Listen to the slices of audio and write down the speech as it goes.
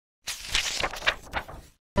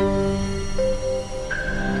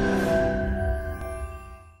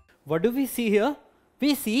what do we see here?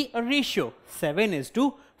 We see a ratio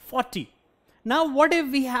 7:40. Now what if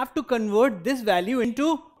we have to convert this value into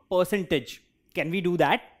percentage? Can we do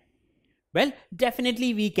that? Well, definitely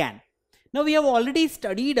we can. Now we have already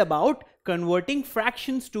studied about converting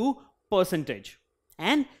fractions to percentage,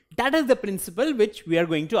 and that is the principle which we are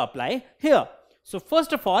going to apply here. So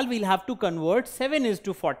first of all, we'll have to convert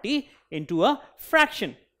 7:40 into a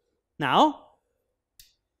fraction. Now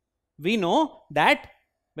we know that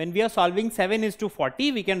when we are solving 7:40,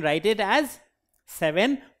 we can write it as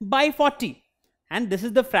 7/40, and this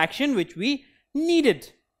is the fraction which we needed.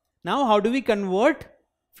 Now how do we convert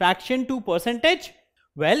fraction to percentage?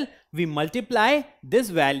 Well, we multiply this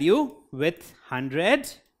value with 100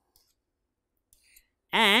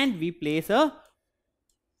 and we place a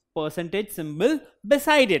percentage symbol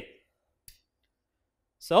beside it.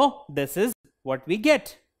 So this is what we get.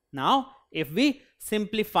 Now if we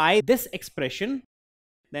simplify this expression,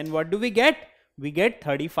 then what do we get? We get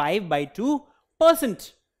 35/2%,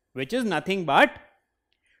 which is nothing but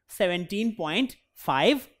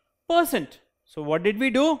 17.5%. So what did we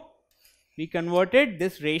do? We converted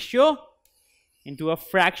this ratio into a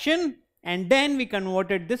fraction, and then we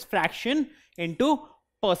converted this fraction into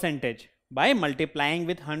percentage by multiplying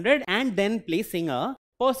with 100 and then placing a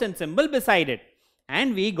percent symbol beside it, and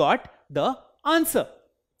we got the answer.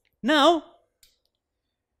 Now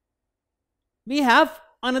we have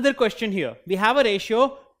another question here. We have a ratio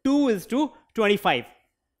 2:25.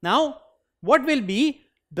 Now what will be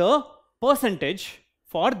the percentage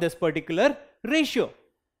for this particular ratio?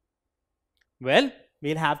 Well,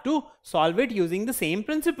 we'll have to solve it using the same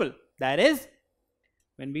principle. That is,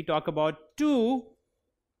 when we talk about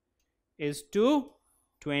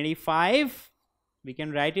 2:25, we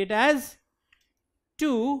can write it as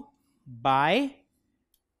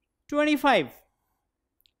 2/25.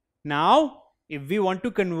 Now, if we want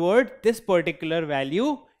to convert this particular value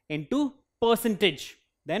into percentage,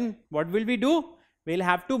 then what will we do? We'll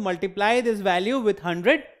have to multiply this value with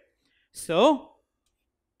 100. So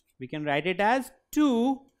we can write it as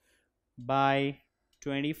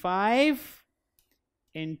 2/25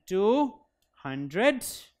 into 100,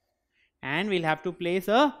 and we'll have to place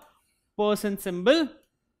a percent symbol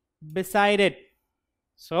beside it.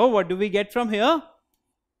 So what do we get from here?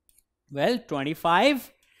 Well, 25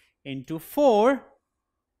 into 4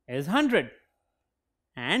 is 100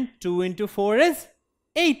 and 2 into 4 is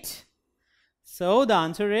 8. So the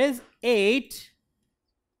answer is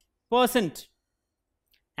 8%.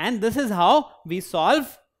 And this is how we solve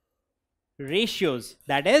ratios.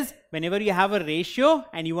 That is, whenever you have a ratio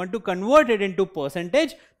and you want to convert it into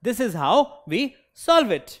percentage, this is how we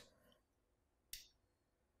solve it.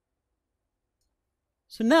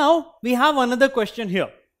 So now we have another question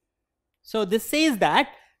here. So this says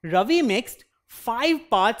that Ravi mixed 5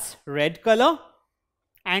 parts red color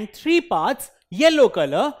and 3 parts yellow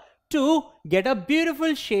color to get a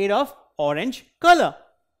beautiful shade of orange color.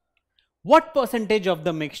 What percentage of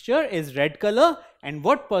the mixture is red color and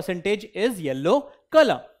what percentage is yellow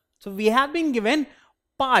color? So we have been given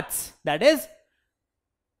parts, that is,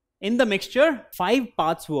 in the mixture 5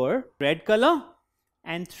 parts were red color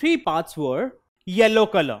and 3 parts were yellow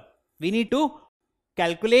color. We need to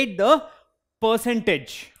calculate the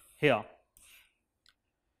percentage here.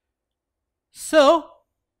 So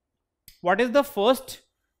what is the first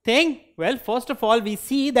thing? Well, first of all, we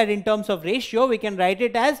see that in terms of ratio, we can write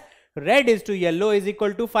it as red is to yellow is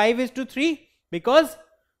equal to 5:3, because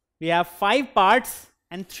we have 5 parts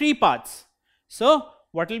and 3 parts. So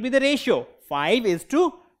what will be the ratio?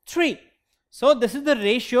 5:3. So this is the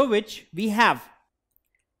ratio which we have.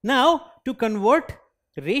 Now to convert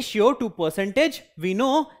ratio to percentage, we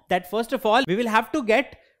know that first of all we will have to get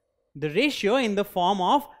the ratio in the form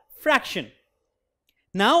of fraction.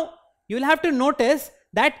 Now you will have to notice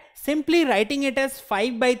that simply writing it as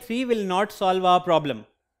 5/3 will not solve our problem,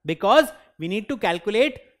 because we need to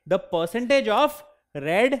calculate the percentage of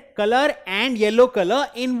red color and yellow color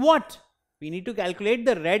in what? We need to calculate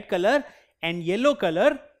the red color and yellow color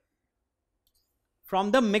from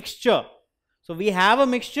the mixture. So we have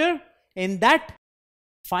a mixture in that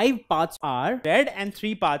 5 parts are red and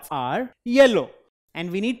 3 parts are yellow, and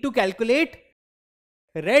we need to calculate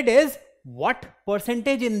red is what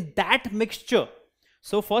percentage in that mixture.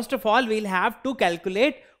 So first of all, we'll have to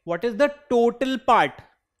calculate what is the total part.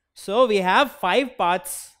 So we have 5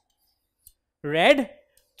 parts red,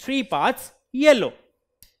 3 parts yellow.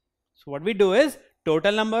 So what we do is,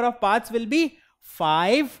 total number of parts will be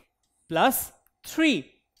 5 plus 3.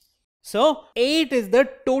 So 8 is the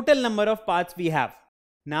total number of parts we have.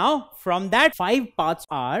 Now from that 5 parts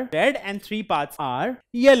are red and 3 parts are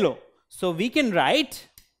yellow. So we can write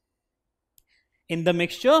in the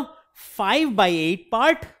mixture 5 by 8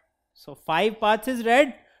 part. So 5 parts is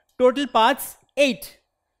red, total parts 8.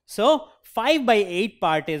 So 5 by 8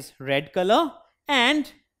 part is red color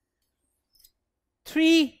and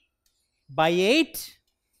 3 by 8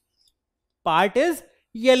 part is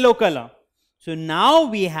yellow color. So now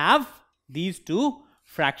we have these two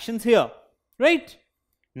fractions here, right?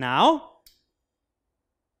 Now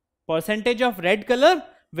percentage of red color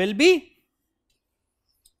will be,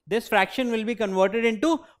 this fraction will be converted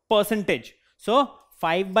into percentage. So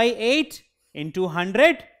 5 by 8 into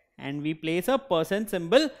 100 and we place a percent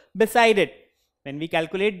symbol beside it. When we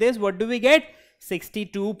calculate this, what do we get?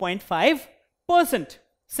 62.5%.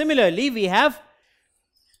 Similarly, we have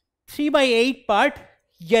 3 by 8 part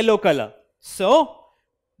yellow color. So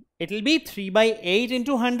it will be 3 by 8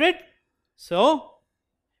 into 100. So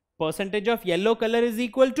percentage of yellow color is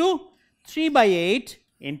equal to 3 by 8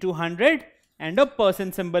 into 100 and a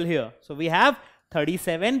percent symbol here. So we have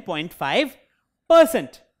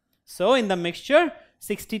 37.5%. So in the mixture,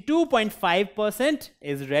 62.5%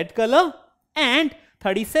 is red color and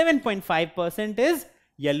 37.5% is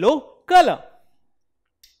yellow color.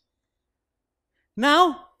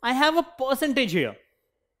 Now I have a percentage here.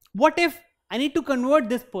 What if I need to convert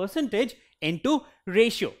this percentage into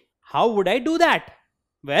ratio? How would I do that?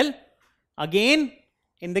 Well, again,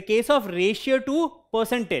 in the case of ratio to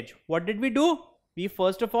percentage, what did we do? We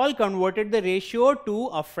first of all converted the ratio to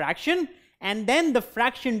a fraction and then the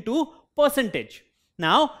fraction to percentage.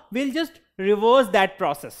 Now we'll just reverse that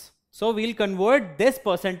process. So we'll convert this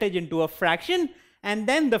percentage into a fraction and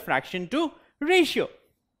then the fraction to ratio.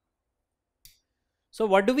 So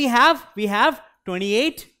what do we have? We have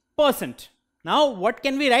 28%. Now what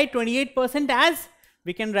can we write 28% as?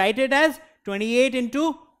 We can write it as 28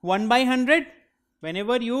 into 1 by 100.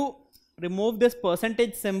 Whenever you remove this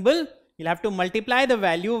percentage symbol, you'll have to multiply the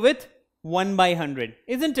value with 1 by 100,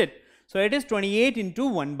 isn't it? So it is 28 into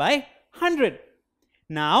 1 by 100.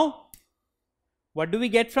 Now, what do we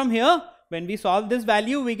get from here? When we solve this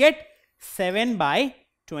value, we get 7 by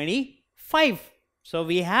 25. So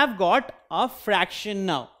we have got a fraction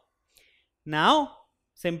now. Now,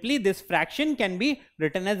 simply this fraction can be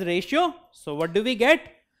written as ratio. So what do we get?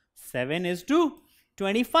 7 is to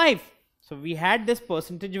 25. So we had this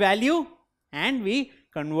percentage value and we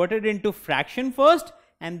converted into fraction first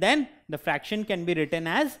and then the fraction can be written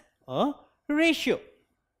as a ratio.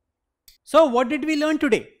 So what did we learn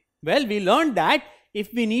today? Well, we learned that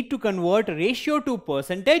if we need to convert ratio to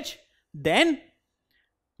percentage, then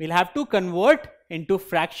we'll have to convert into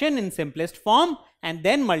fraction in simplest form and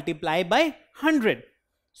then multiply by 100.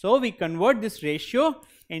 So we convert this ratio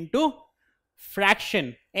into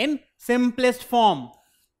fraction in simplest form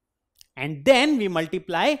and then we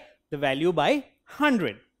multiply the value by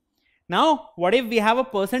 100. Now what if we have a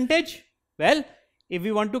percentage? Well, if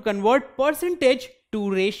we want to convert percentage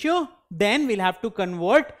to ratio, then we'll have to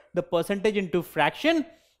convert the percentage into fraction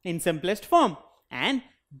in simplest form and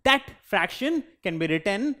that fraction can be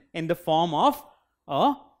written in the form of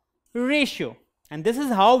a ratio. And this is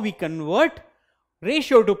how we convert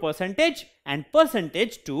ratio to percentage and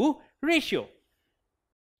percentage to ratio.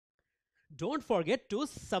 Don't forget to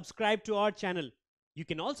subscribe to our channel. You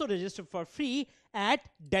can also register for free at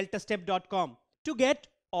DeltaStep.com to get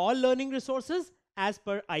all learning resources as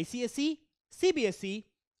per ICSE, CBSE,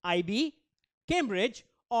 IB, Cambridge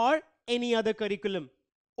or any other curriculum.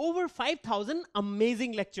 Over 5,000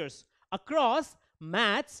 amazing lectures across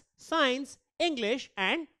maths, science, English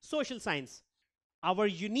and social science. Our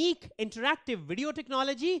unique interactive video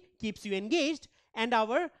technology keeps you engaged and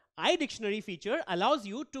our iDictionary feature allows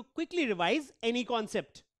you to quickly revise any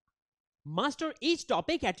concept. Master each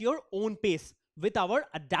topic at your own pace with our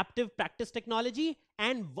adaptive practice technology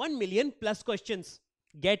and 1 million plus questions.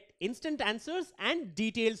 Get instant answers and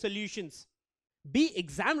detailed solutions. Be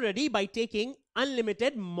exam ready by taking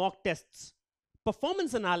unlimited mock tests,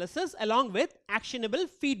 performance analysis along with actionable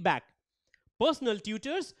feedback, personal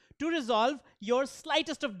tutors to resolve your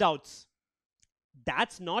slightest of doubts.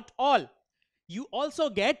 That's not all. You also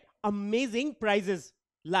get amazing prizes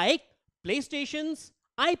like PlayStations,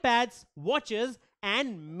 iPads, watches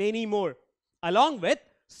and many more, along with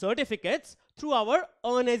certificates through our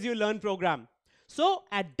Earn As You Learn program. So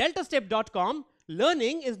at DeltaStep.com,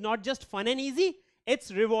 learning is not just fun and easy,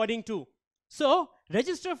 it's rewarding too. So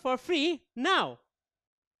register for free now.